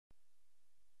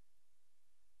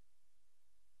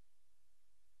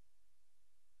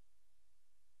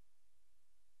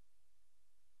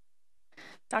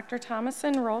Dr.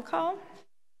 Thomason, roll call.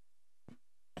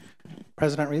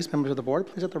 President Reese, members of the board,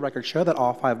 please let the record show that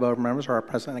all 5 board members are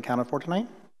present and accounted for tonight.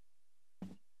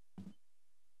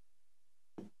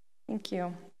 Thank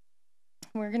you.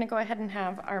 We're going to go ahead and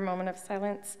have our moment of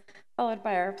silence followed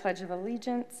by our Pledge of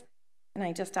Allegiance. And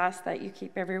I just ask that you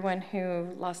keep everyone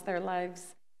who lost their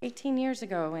lives 18 years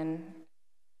ago in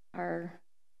our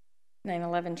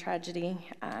 9/11 tragedy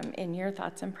in your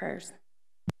thoughts and prayers.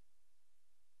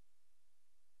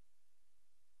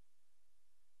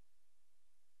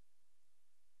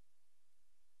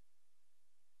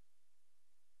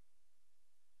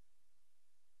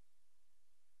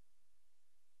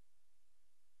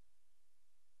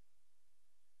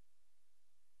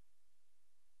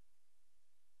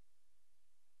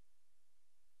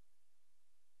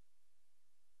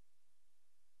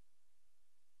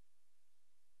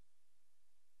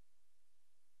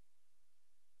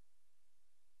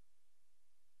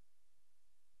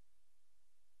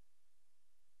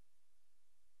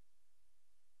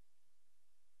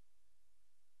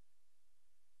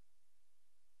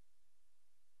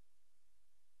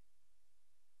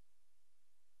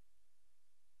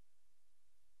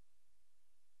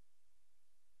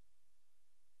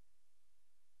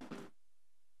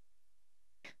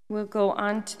 We'll go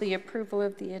on to the approval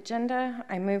of the agenda.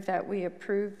 I move that we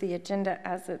approve the agenda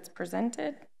as it's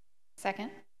presented. Second.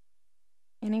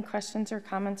 Any questions or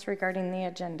comments regarding the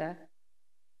agenda?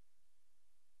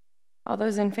 All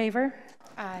those in favor?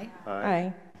 Aye.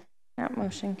 Aye. That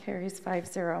motion carries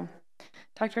 5-0.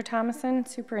 Dr. Thomason,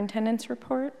 Superintendent's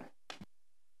report.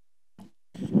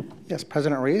 Yes,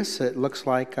 President Reese, it looks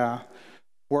like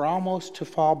we're almost to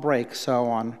fall break. So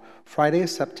on Friday,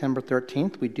 September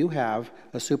 13th, we do have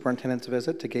a superintendent's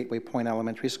visit to Gateway Point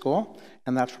Elementary School,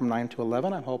 and that's from 9 to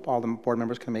 11. I hope all the board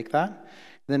members can make that. And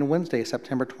then Wednesday,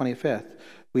 September 25th,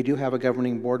 we do have a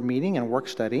governing board meeting and work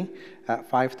study at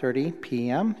 5:30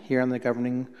 p.m. here in the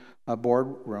governing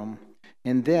board room.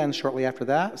 And then shortly after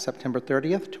that, September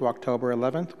 30th to October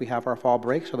 11th, we have our fall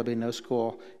break, so there'll be no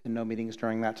school and no meetings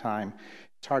during that time.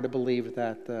 It's hard to believe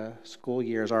that the school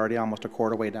year is already almost a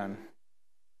quarter way done.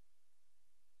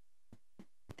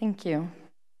 Thank you.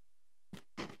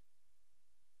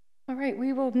 All right,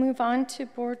 we will move on to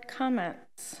board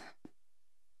comments.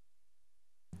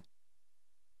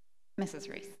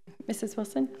 Mrs. Reese. Mrs.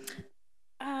 Wilson?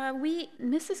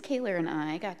 Mrs. Kaler and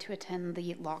I got to attend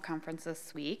the law conference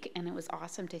this week, and it was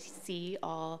awesome to see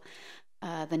all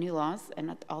the new laws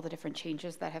and all the different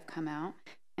changes that have come out.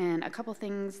 And a couple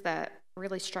things that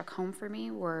really struck home for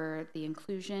me were the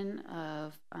inclusion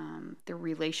of the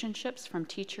relationships from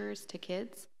teachers to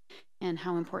kids and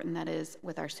how important that is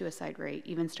with our suicide rate,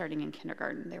 even starting in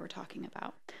kindergarten, they were talking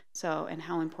about. So, and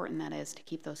how important that is to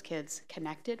keep those kids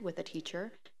connected with a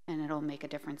teacher, and it'll make a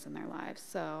difference in their lives.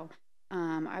 So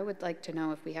I would like to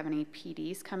know if we have any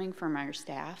PDs coming from our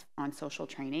staff on social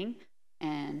training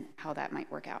and how that might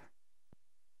work out.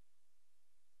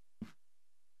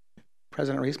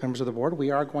 President Reese, members of the board,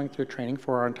 we are going through training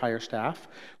for our entire staff.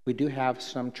 We do have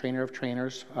some trainer of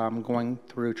trainers going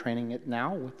through training it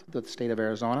now with the state of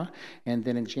Arizona. And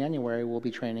then in January, we'll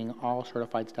be training all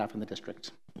certified staff in the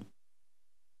district.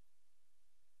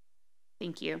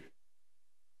 Thank you.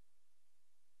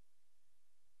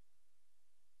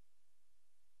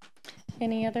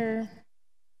 Any other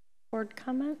board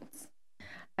comments?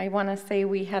 I want to say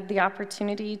we had the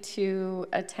opportunity to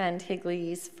attend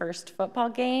Higley's first football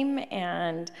game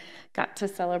and got to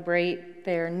celebrate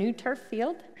their new turf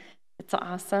field. It's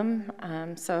awesome,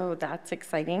 so that's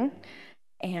exciting.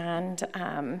 And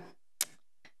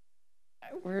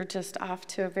we're just off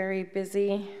to a very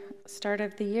busy start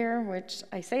of the year, which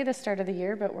I say the start of the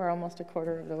year, but we're almost a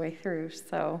quarter of the way through.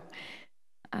 So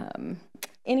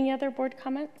any other board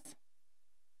comments?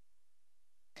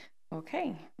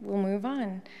 Okay, we'll move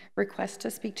on. Request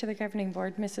to speak to the governing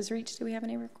board. Mrs. Reach, do we have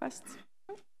any requests?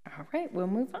 All right, we'll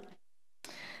move on.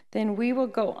 Then we will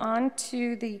go on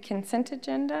to the consent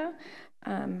agenda.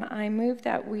 I move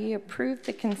that we approve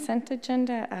the consent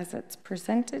agenda as it's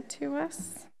presented to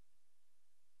us.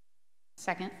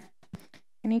 Second.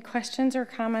 Any questions or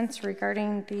comments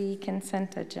regarding the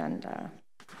consent agenda?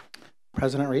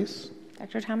 President Reese?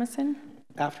 Dr. Thomason?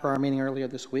 After our meeting earlier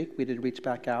this week, we did reach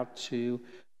back out to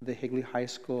the Higley High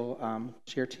School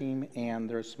cheer team, and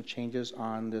there's some changes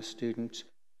on the student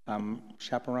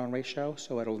chaperone ratio,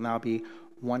 so it'll now be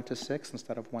 1 to 6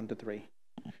 instead of 1 to 3.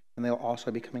 And they'll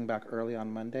also be coming back early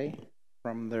on Monday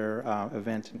from their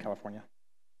event in California.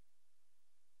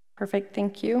 Perfect,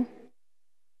 thank you.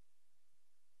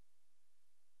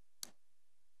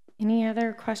 Any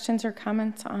other questions or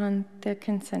comments on the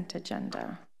consent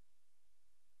agenda?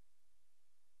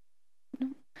 No.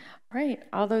 Right,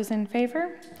 all those in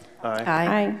favor? Aye.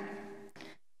 Aye.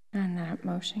 And that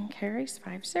motion carries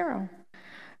 5-0.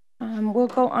 We'll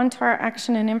go on to our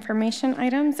action and information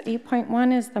items.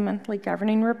 8.1 is the monthly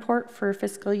governing report for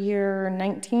fiscal year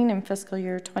 19 and fiscal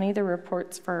year 20, the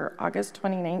reports for August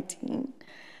 2019.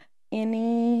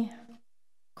 Any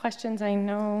questions? I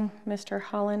know Mr.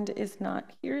 Holland is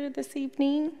not here this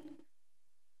evening.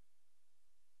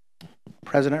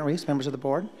 President Reese, members of the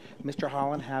board, Mr.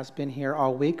 Holland has been here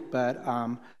all week, but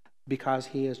because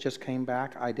he has just came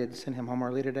back, I did send him home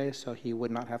early today, so he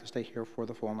would not have to stay here for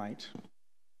the full night.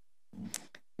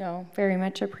 No, very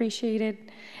much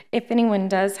appreciated. If anyone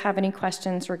does have any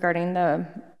questions regarding the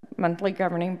monthly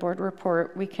governing board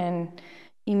report, we can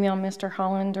email Mr.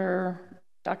 Holland or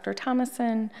Dr.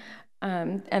 Thomason,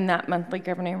 and that monthly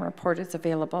governing report is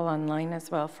available online as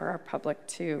well for our public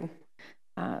to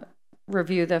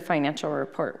review the financial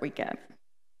report we get.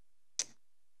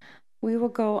 We will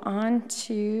go on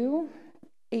to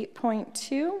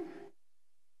 8.2,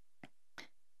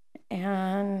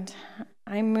 and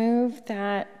I move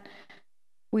that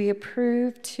we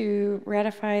approve to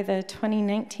ratify the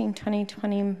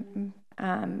 2019-2020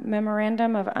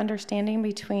 Memorandum of Understanding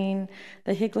between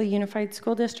the Higley Unified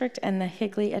School District and the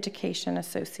Higley Education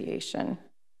Association.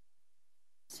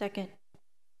 Second.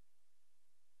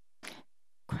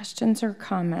 Questions or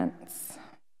comments?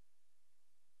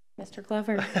 Mr.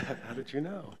 Glover. How did you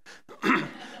know?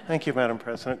 Thank you, Madam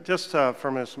President. Just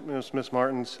for Ms.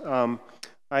 Martins,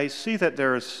 I see that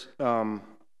there's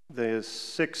the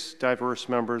 6 diverse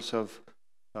members of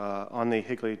on the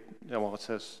Higley, well, it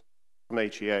says from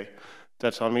HEA,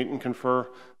 that's on Meet and Confer,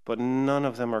 but none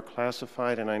of them are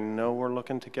classified, and I know we're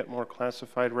looking to get more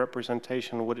classified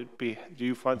representation. Would it be, do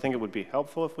you think it would be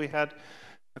helpful if we had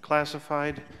a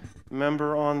classified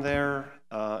member on there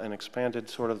and expanded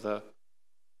sort of the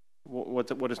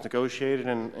what is negotiated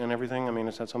and everything? I mean,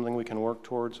 is that something we can work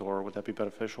towards, or would that be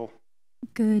beneficial?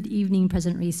 Good evening,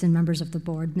 President Reese and members of the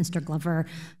board, Mr. Glover.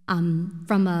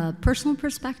 From a personal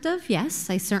perspective, yes,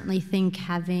 I certainly think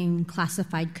having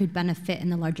classified could benefit in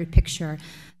the larger picture.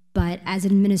 But as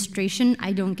administration,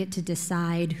 I don't get to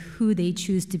decide who they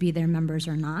choose to be their members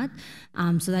or not.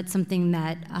 So that's something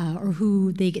that, or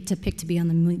who they get to pick to be on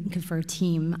the Meet and Confer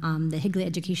team. The Higley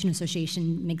Education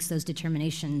Association makes those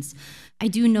determinations. I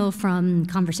do know from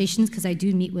conversations, because I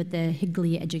do meet with the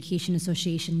Higley Education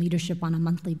Association leadership on a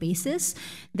monthly basis,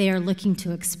 they are looking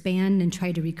to expand and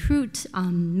try to recruit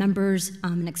members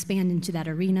and expand into that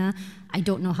arena. I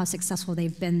don't know how successful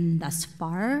they've been thus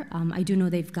far. I do know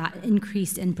they've got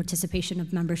increased in participation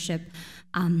of membership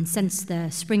since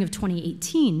the spring of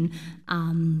 2018,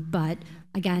 but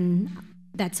again,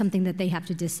 that's something that they have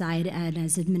to decide, and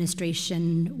as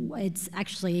administration, it's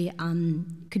actually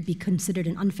could be considered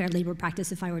an unfair labor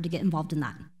practice if I were to get involved in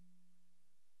that.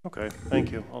 Okay,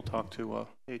 thank you. I'll talk to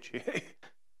HEA.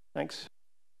 Thanks.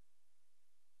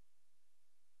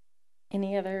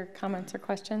 Any other comments or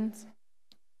questions?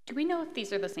 Do we know if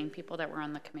these are the same people that were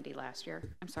on the committee last year?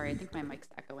 I'm sorry, I think my mic's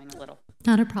echoing a little.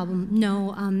 Not a problem.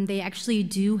 No, they actually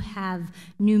do have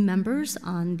new members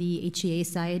on the HEA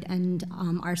side and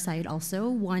our side also.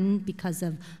 One because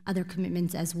of other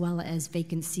commitments as well as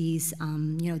vacancies.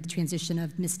 You know, the transition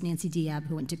of Miss Nancy Diab,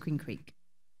 who went to Green Creek.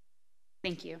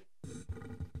 Thank you.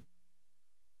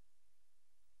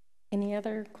 Any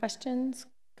other questions,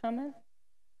 comments?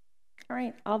 All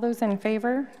right, all those in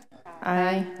favor?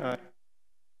 Aye. Aye.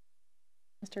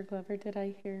 Mr. Glover, did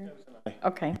I hear?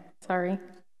 Okay, sorry.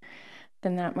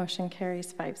 Then that motion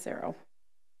carries 5-0. All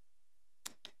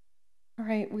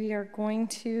right, we are going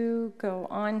to go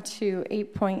on to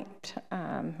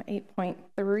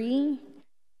 8.3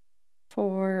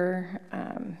 for,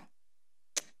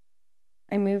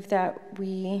 I move that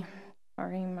we,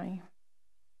 I'm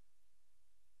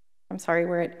sorry,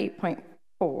 we're at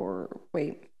 8.4.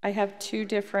 Wait, I have two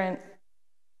different,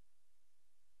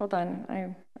 hold on,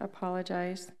 I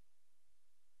apologize.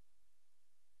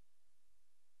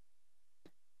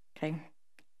 Okay,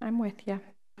 I'm with you.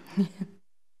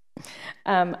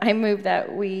 I move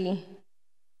that we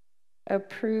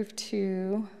approve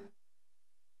to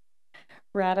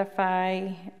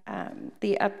ratify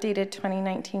the updated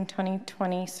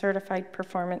 2019-2020 Certified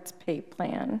Performance Pay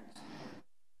Plan.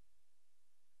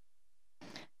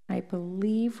 I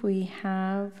believe we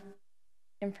have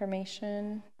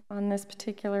information on this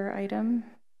particular item.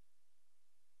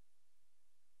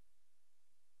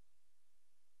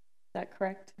 Is that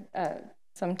correct?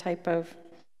 Some type of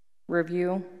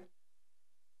review?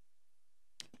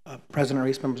 President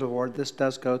Reese, members of the board, this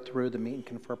does go through the meet and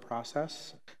confer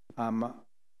process.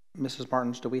 Mrs.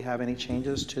 Martins, do we have any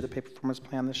changes to the pay performance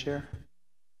plan this year?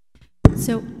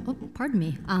 So, pardon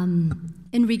me.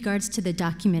 In regards to the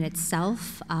document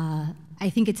itself, I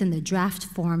think it's in the draft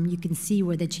form. You can see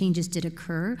where the changes did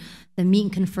occur. The Meet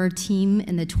and Confer team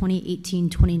in the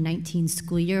 2018-2019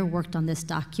 school year worked on this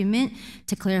document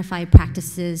to clarify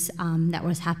practices that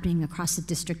was happening across the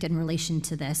district in relation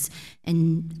to this,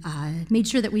 and made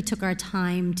sure that we took our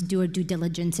time to do our due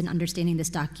diligence in understanding this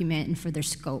document and further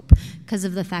scope. Because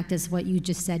of the fact, as what you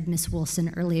just said, Ms.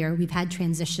 Wilson, earlier, we've had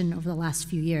transition over the last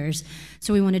few years,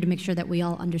 so we wanted to make sure that we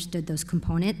all understood those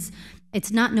components. It's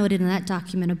not noted in that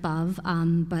document above,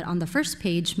 but on the first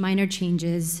page, minor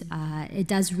changes. It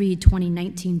does read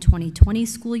 2019-2020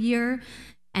 school year,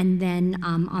 and then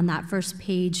on that first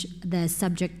page, the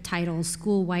subject title,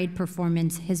 school-wide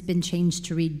performance, has been changed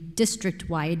to read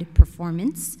district-wide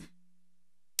performance.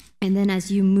 And then as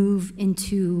you move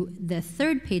into the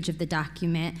third page of the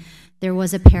document, there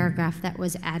was a paragraph that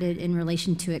was added in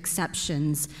relation to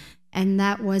exceptions. And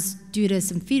that was due to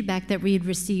some feedback that we had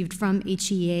received from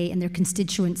HEA and their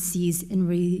constituencies in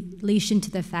relation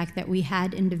to the fact that we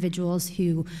had individuals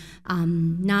who,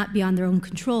 not beyond their own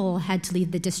control, had to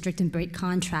leave the district and break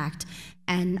contract.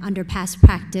 And under past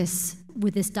practice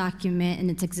with this document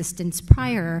and its existence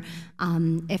prior,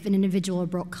 if an individual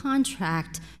broke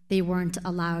contract, they weren't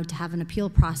allowed to have an appeal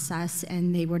process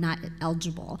and they were not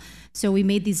eligible. So we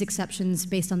made these exceptions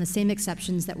based on the same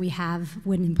exceptions that we have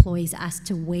when employees ask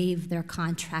to waive their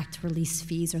contract release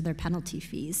fees or their penalty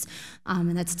fees.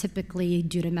 And that's typically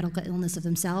due to medical illness of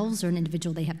themselves or an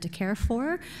individual they have to care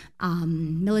for,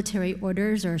 military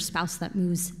orders, or a spouse that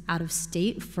moves out of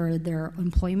state for their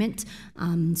employment.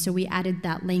 So we added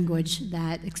that language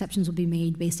that exceptions will be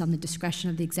made based on the discretion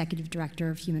of the Executive Director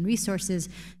of Human Resources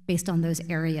based on those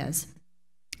areas.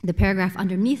 The paragraph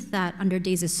underneath that, under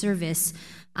days of service,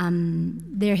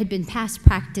 there had been past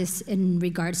practice in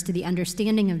regards to the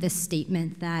understanding of this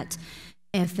statement that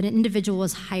if an individual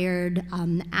was hired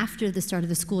after the start of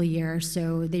the school year,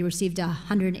 so they received a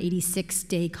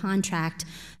 186-day contract,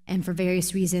 and for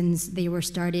various reasons they were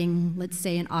starting, let's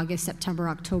say in August, September,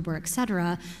 October,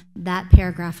 etc., that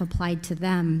paragraph applied to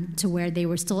them to where they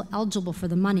were still eligible for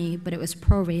the money, but it was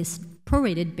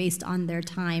prorated based on their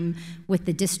time with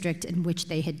the district in which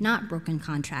they had not broken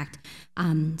contract.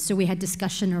 So we had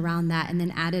discussion around that and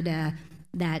then added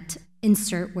that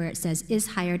insert where it says is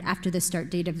hired after the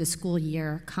start date of the school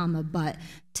year, comma, but,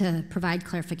 to provide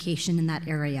clarification in that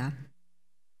area.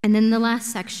 And then the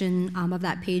last section of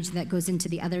that page that goes into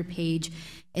the other page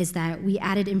is that we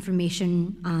added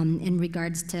information in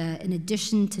regards to, in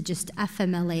addition to just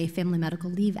FMLA, Family Medical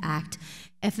Leave Act,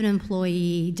 if an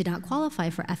employee did not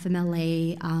qualify for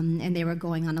FMLA and they were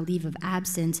going on a leave of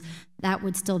absence, that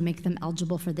would still make them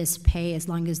eligible for this pay as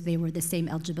long as they were the same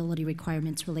eligibility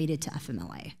requirements related to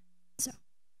FMLA. So,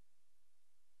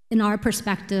 in our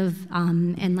perspective,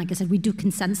 and like I said, we do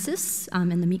consensus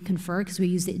in the Meet Confer because we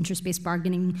use the interest-based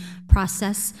bargaining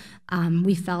process.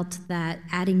 We felt that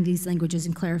adding these languages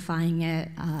and clarifying it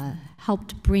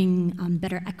helped bring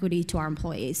better equity to our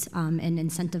employees and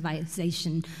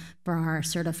incentivization for our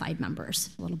certified members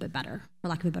a little bit better, for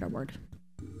lack of a better word.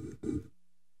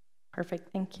 Perfect,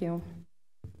 thank you.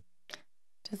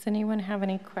 Does anyone have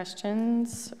any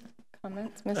questions?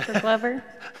 Comments, Mr. Glover?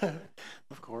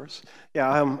 Of course.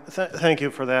 Yeah, thank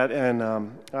you for that, and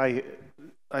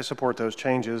I support those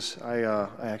changes. I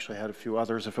actually had a few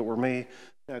others, if it were me,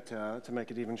 that to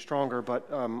make it even stronger. But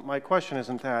my question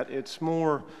isn't that. It's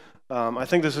more, I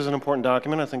think this is an important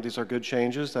document. I think these are good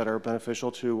changes that are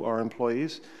beneficial to our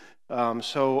employees.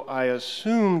 So I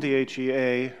assume the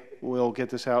HEA will get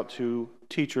this out to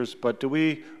teachers, but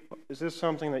is this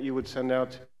something that you would send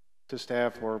out to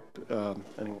staff or,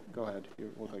 anyway, go ahead,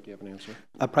 you look like you have an answer.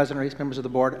 President Reese, members of the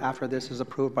board, after this is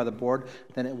approved by the board,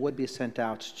 then it would be sent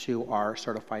out to our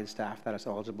certified staff that is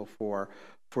eligible for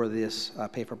this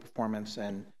pay for performance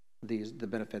and the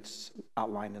benefits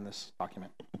outlined in this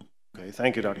document. Okay,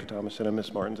 thank you, Dr. Thomason and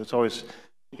Ms. Martins. It's always,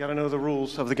 you got to know the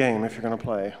rules of the game if you're going to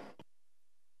play.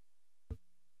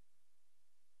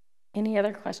 Any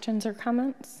other questions or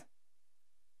comments?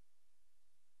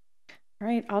 All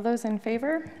right, all those in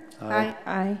favor? Aye.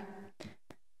 Aye.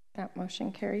 That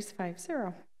motion carries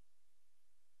 5-0.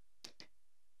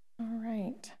 All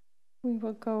right, we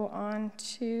will go on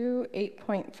to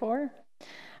 8.4.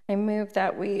 I move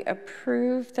that we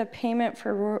approve the payment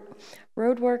for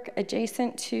road work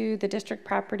adjacent to the district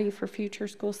property for future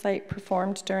school site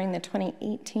performed during the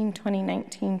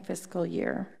 2018-2019 fiscal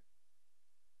year.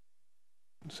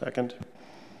 Second.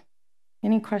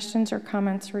 Any questions or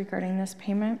comments regarding this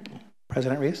payment?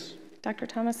 President Reese? Dr.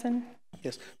 Thomason?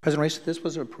 Yes, President Reese, this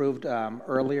was approved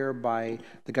earlier by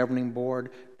the governing board.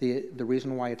 The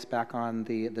reason why it's back on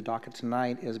the docket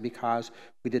tonight is because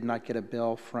we did not get a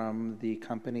bill from the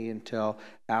company until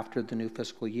after the new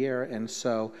fiscal year, and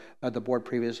so the board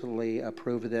previously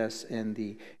approved this in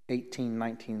the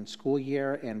 18-19 school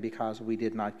year, and because we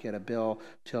did not get a bill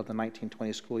till the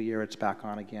 19-20 school year, it's back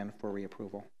on again for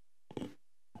reapproval.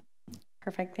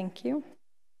 Perfect, thank you.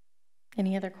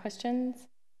 Any other questions?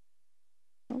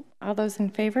 All those in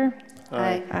favor?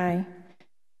 Aye. Aye.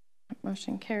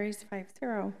 Motion carries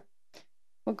 5-0.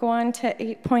 We'll go on to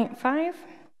 8.5,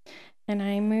 and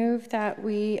I move that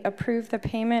we approve the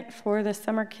payment for the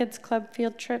Summer Kids Club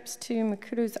field trips to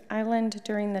Makutu's Island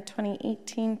during the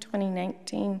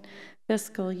 2018-2019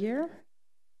 fiscal year.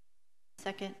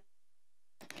 Second.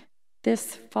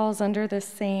 This falls under the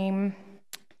same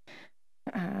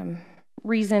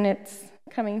reason it's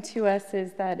coming to us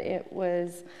is that it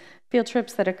was field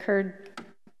trips that occurred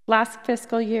last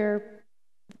fiscal year.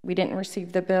 We didn't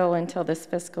receive the bill until this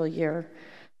fiscal year,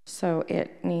 so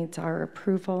it needs our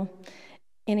approval.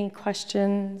 Any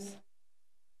questions?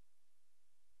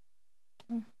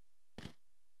 All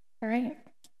right.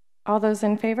 All those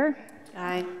in favor?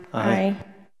 Aye. Aye.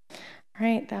 All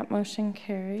right, that motion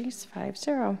carries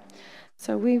 5-0.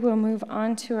 So we will move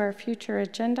on to our future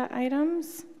agenda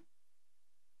items.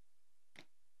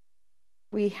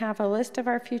 We have a list of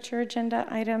our future agenda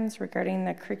items regarding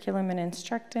the curriculum and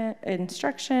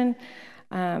instruction.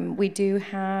 We do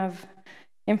have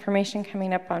information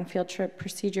coming up on field trip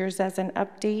procedures as an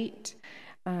update,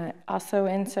 also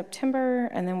in September,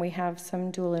 and then we have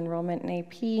some dual enrollment in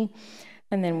AP,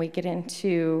 and then we get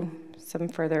into some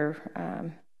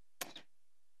further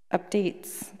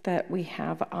updates that we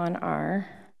have on our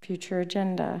future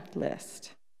agenda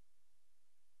list.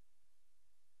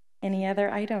 Any other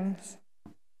items?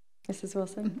 Mrs.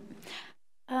 Wilson?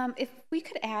 If we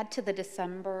could add to the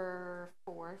December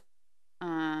 4th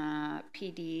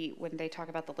PD, when they talk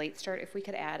about the late start, if we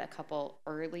could add a couple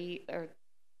early, or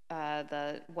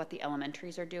what the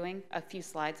elementaries are doing, a few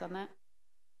slides on that.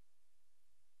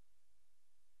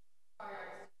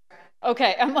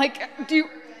 Okay, I'm like,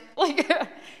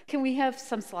 can we have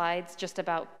some slides just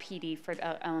about PD for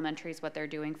elementaries, what they're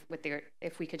doing with their,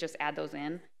 if we could just add those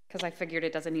in? Because I figured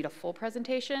it doesn't need a full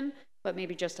presentation, but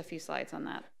maybe just a few slides on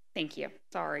that. Thank you.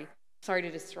 Sorry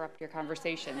to disrupt your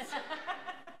conversations.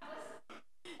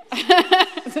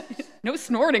 No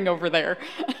snorting over there.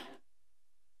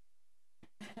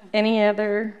 Any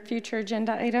other future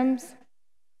agenda items?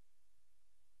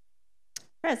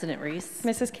 President Reese,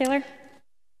 Mrs. Kaler?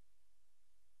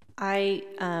 I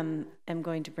am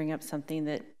going to bring up something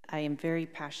that I am very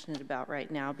passionate about right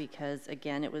now because,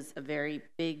 again, it was a very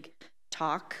big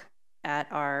talk at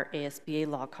our ASBA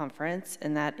Law Conference,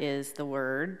 and that is the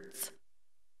words,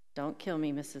 don't kill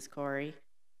me, Mrs. Corey,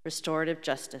 restorative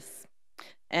justice.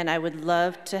 And I would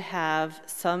love to have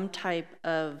some type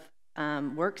of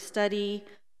work study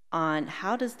on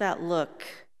how does that look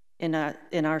in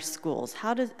our schools?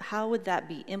 How would that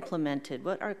be implemented?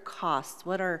 What are costs?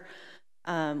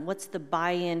 What's the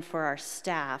buy-in for our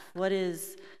staff? What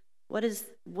does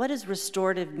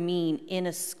restorative mean in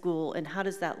a school, and how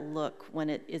does that look when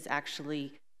it is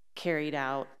actually carried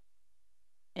out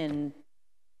in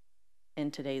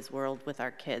today's world with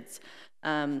our kids?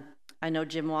 I know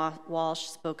Jim Walsh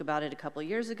spoke about it a couple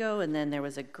years ago, and then there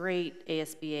was a great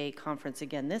ASBA conference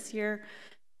again this year,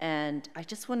 and I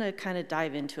just want to kind of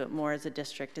dive into it more as a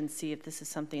district and see if this is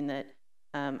something that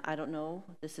I don't know.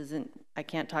 I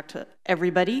can't talk to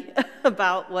everybody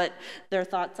about what their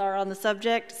thoughts are on the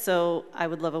subject, so I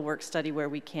would love a work study where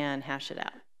we can hash it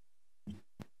out.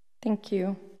 Thank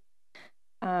you.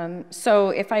 So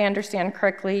if I understand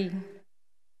correctly,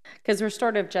 because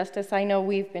restorative justice, I know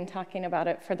we've been talking about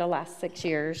it for the last 6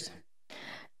 years.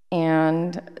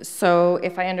 And so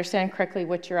if I understand correctly,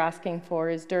 what you're asking for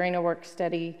is during a work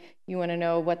study, you want to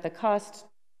know what the cost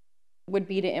would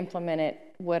be to implement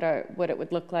it, what it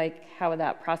would look like, how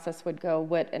that process would go,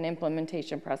 what an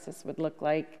implementation process would look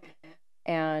like.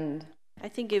 And I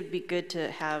think it would be good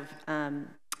to have,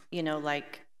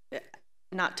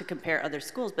 not to compare other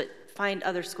schools, but find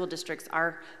other school districts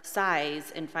our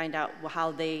size and find out how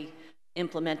they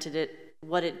implemented it,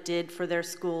 what it did for their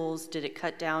schools. Did it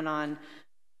cut down on,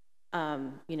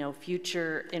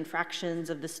 future infractions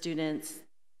of the students?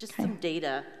 Just some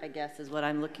data, I guess, is what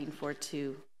I'm looking for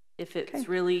too, if it's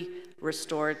really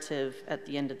restorative at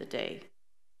the end of the day.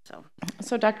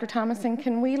 So Dr. Thomason,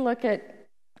 can we look at,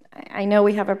 I know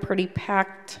we have a pretty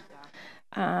packed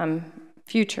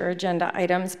future agenda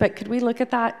items, but could we look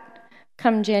at that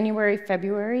come January,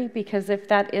 February? Because if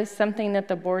that is something that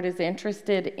the board is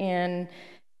interested in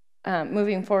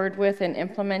moving forward with and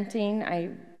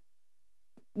implementing.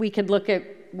 We could look at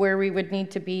where we would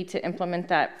need to be to implement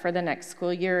that for the next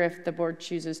school year if the board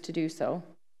chooses to do so.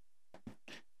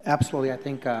 Absolutely. I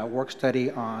think a work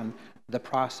study on the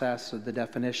process, the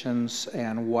definitions,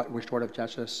 and what restorative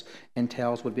justice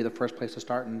entails would be the first place to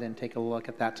start, and then take a look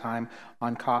at that time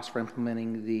on costs for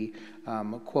implementing the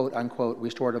quote-unquote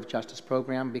restorative justice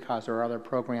program, because there are other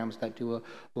programs that do a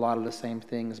lot of the same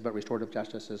things, but restorative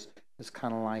justice is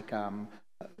kind of like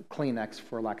Kleenex,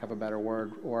 for lack of a better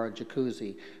word, or a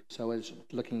jacuzzi. So it's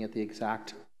looking at the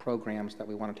exact programs that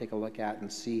we want to take a look at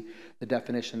and see the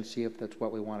definition, see if that's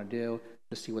what we want to do,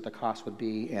 to see what the cost would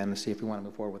be, and to see if we want to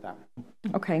move forward with that.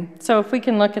 Okay, so if we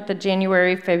can look at the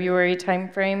January, February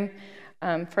timeframe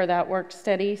for that work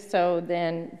study, so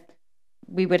then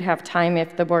we would have time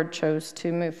if the board chose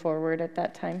to move forward at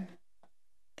that time.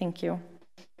 Thank you.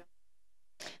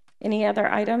 Any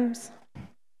other items?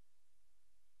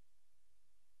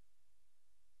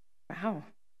 Wow.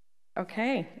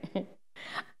 Okay.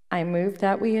 I move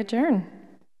that we adjourn.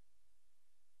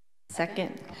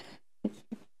 Second.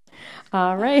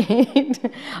 All right.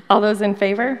 All those in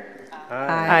favor?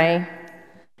 Aye.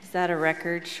 Is that a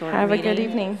record short Have meeting? a good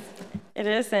evening. It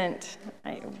isn't.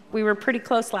 We were pretty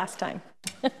close last time.